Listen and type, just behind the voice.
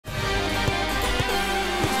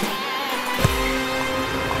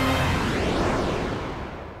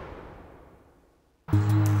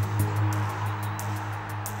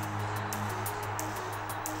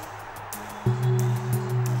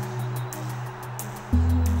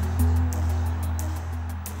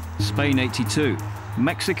Spain 82,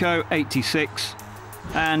 Mexico 86,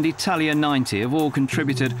 and Italia 90 have all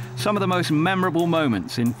contributed some of the most memorable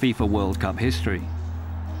moments in FIFA World Cup history.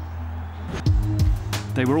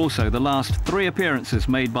 They were also the last 3 appearances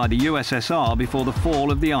made by the USSR before the fall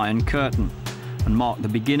of the Iron Curtain, and marked the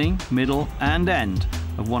beginning, middle and end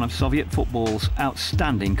of one of Soviet football's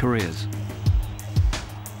outstanding careers.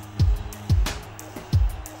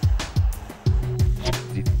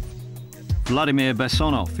 Vladimir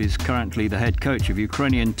Bessonov is currently the head coach of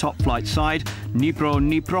Ukrainian top-flight side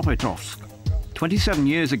Dnipropetrovsk. 27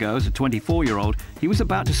 years ago, as a 24-year-old, he was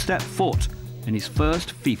about to step foot in his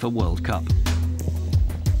first FIFA World Cup.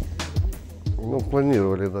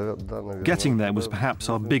 Getting there was perhaps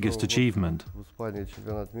our biggest achievement.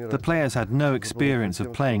 The players had no experience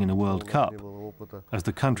of playing in a World Cup, as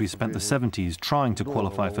the country spent the 70s trying to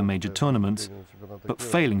qualify for major tournaments, but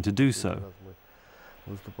failing to do so.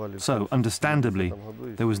 So, understandably,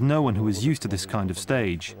 there was no one who was used to this kind of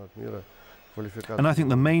stage. And I think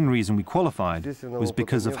the main reason we qualified was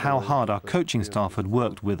because of how hard our coaching staff had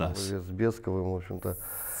worked with us.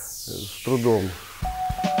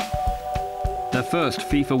 Their first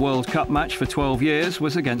FIFA World Cup match for 12 years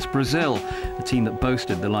was against Brazil, a team that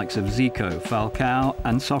boasted the likes of Zico, Falcao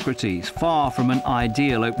and Socrates, far from an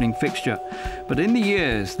ideal opening fixture. But in the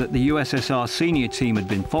years that the USSR senior team had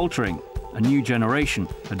been faltering, a new generation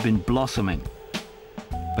had been blossoming.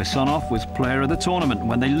 Bessonov was player of the tournament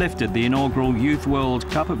when they lifted the inaugural Youth World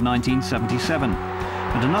Cup of 1977.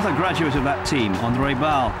 And another graduate of that team, Andrei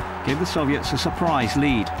Bal, gave the Soviets a surprise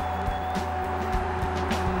lead.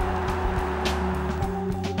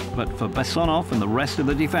 But for Bessonov and the rest of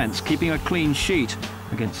the defence, keeping a clean sheet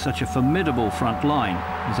against such a formidable front line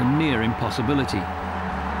was a near impossibility.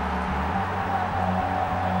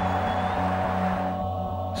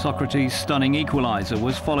 Socrates' stunning equaliser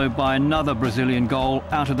was followed by another Brazilian goal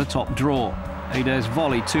out of the top draw. Eder's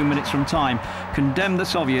volley 2 minutes from time condemned the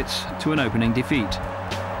Soviets to an opening defeat.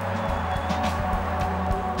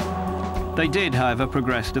 They did, however,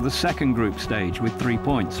 progress to the second group stage with 3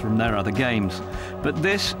 points from their other games. But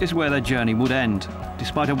this is where their journey would end.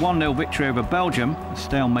 Despite a 1-0 victory over Belgium, a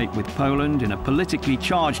stalemate with Poland in a politically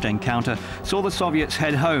charged encounter saw the Soviets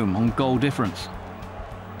head home on goal difference.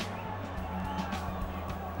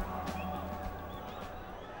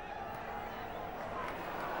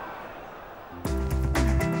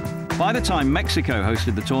 By the time Mexico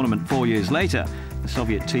hosted the tournament 4 years later, the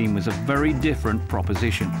Soviet team was a very different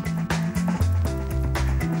proposition.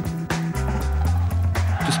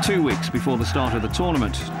 Just 2 weeks before the start of the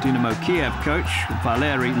tournament, Dynamo Kiev coach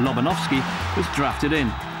Valery Lobanovsky was drafted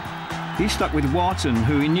in. He stuck with Watt and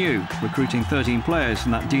who he knew, recruiting 13 players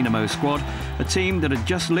from that Dynamo squad, a team that had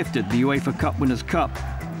just lifted the UEFA Cup Winners' Cup.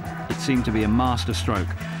 It seemed to be a masterstroke,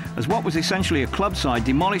 as what was essentially a club side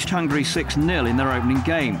demolished Hungary 6-0 in their opening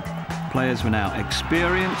game. Players were now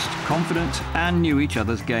experienced, confident and knew each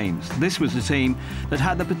other's games. This was a team that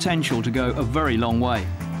had the potential to go a very long way.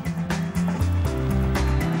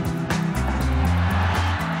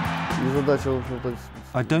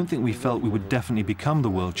 I don't think we felt we would definitely become the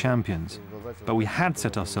world champions, but we had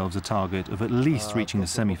set ourselves a target of at least reaching the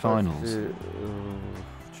semi-finals.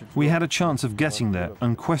 We had a chance of getting there,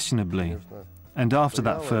 unquestionably, and after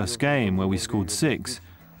that first game where we scored 6,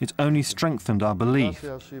 it only strengthened our belief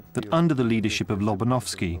that under the leadership of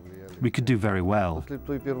Lobanovsky, we could do very well.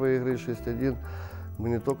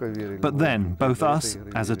 But then, both us,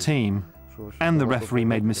 as a team, and the referee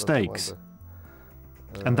made mistakes,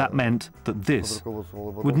 and that meant that this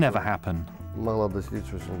would never happen.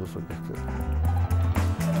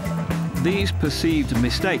 These perceived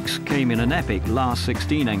mistakes came in an epic last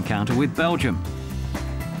 16 encounter with Belgium.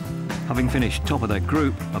 Having finished top of their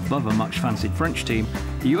group, above a much-fancied French team,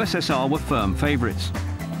 the USSR were firm favourites.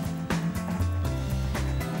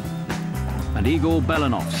 And Igor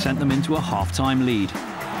Belanov sent them into a half-time lead.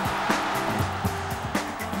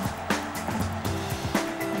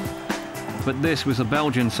 But this was the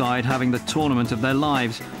Belgian side having the tournament of their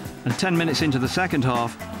lives, and 10 minutes into the second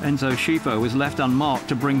half, Enzo Schifo was left unmarked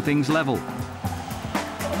to bring things level.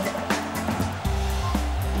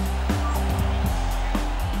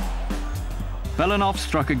 Belanov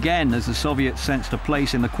struck again as the Soviets sensed a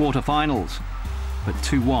place in the quarter-finals, but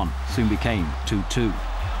 2-1 soon became 2-2.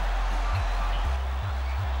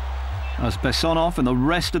 As Bessonov and the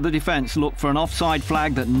rest of the defence looked for an offside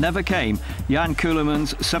flag that never came, Jan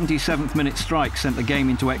Kuhlman's 77th minute strike sent the game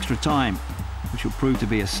into extra time, which would prove to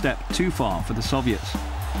be a step too far for the Soviets.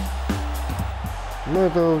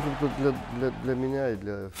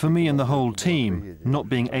 For me and the whole team, not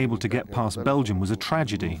being able to get past Belgium was a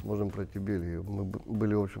tragedy.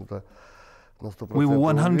 We were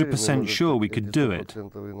 100% sure we could do it,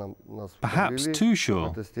 perhaps too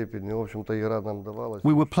sure.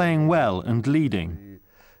 We were playing well and leading,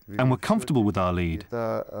 and were comfortable with our lead.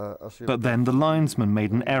 But then the linesman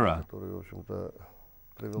made an error.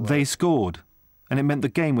 They scored, and it meant the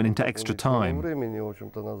game went into extra time.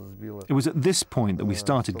 It was at this point that we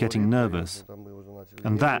started getting nervous,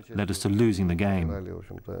 and that led us to losing the game.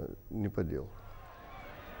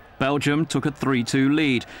 Belgium took a 3-2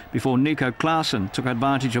 lead before Nico Klaassen took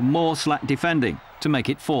advantage of more slack defending to make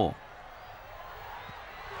it 4.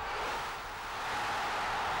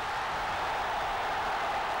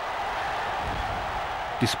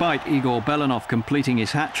 Despite Igor Belanov completing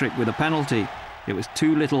his hat-trick with a penalty, it was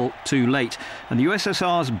too little, too late, and the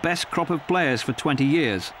USSR's best crop of players for 20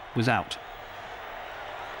 years was out.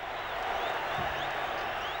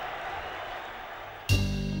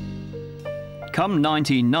 Come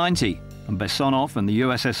 1990, and Bessonov and the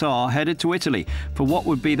USSR headed to Italy for what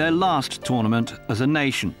would be their last tournament as a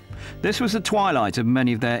nation. This was the twilight of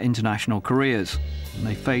many of their international careers, and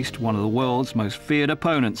they faced one of the world's most feared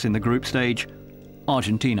opponents in the group stage,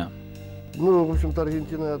 Argentina.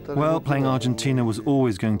 Well, playing Argentina was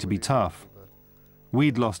always going to be tough.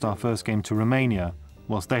 We'd lost our first game to Romania,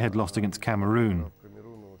 whilst they had lost against Cameroon.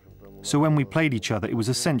 So when we played each other, it was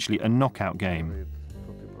essentially a knockout game.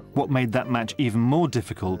 What made that match even more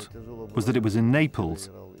difficult was that it was in Naples,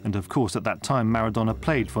 and of course at that time Maradona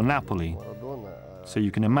played for Napoli. So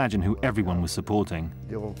you can imagine who everyone was supporting.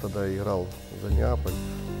 The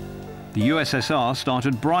USSR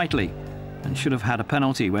started brightly and should have had a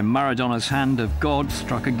penalty when Maradona's hand of God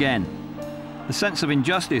struck again. The sense of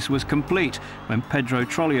injustice was complete when Pedro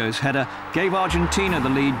Trollio's header gave Argentina the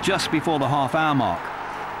lead just before the half-hour mark.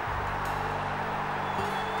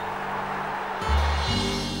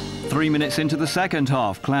 3 minutes into the second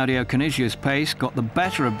half, Claudio Canigia's pace got the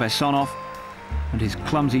better of Bessonov, and his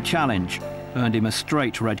clumsy challenge earned him a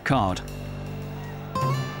straight red card.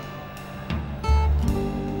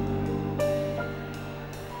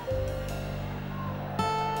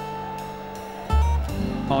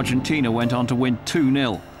 Argentina went on to win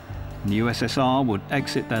 2-0. And the USSR would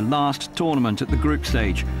exit their last tournament at the group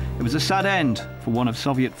stage. It was a sad end for one of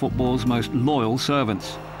Soviet football's most loyal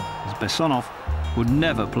servants, as Bessonov would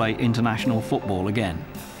never play international football again.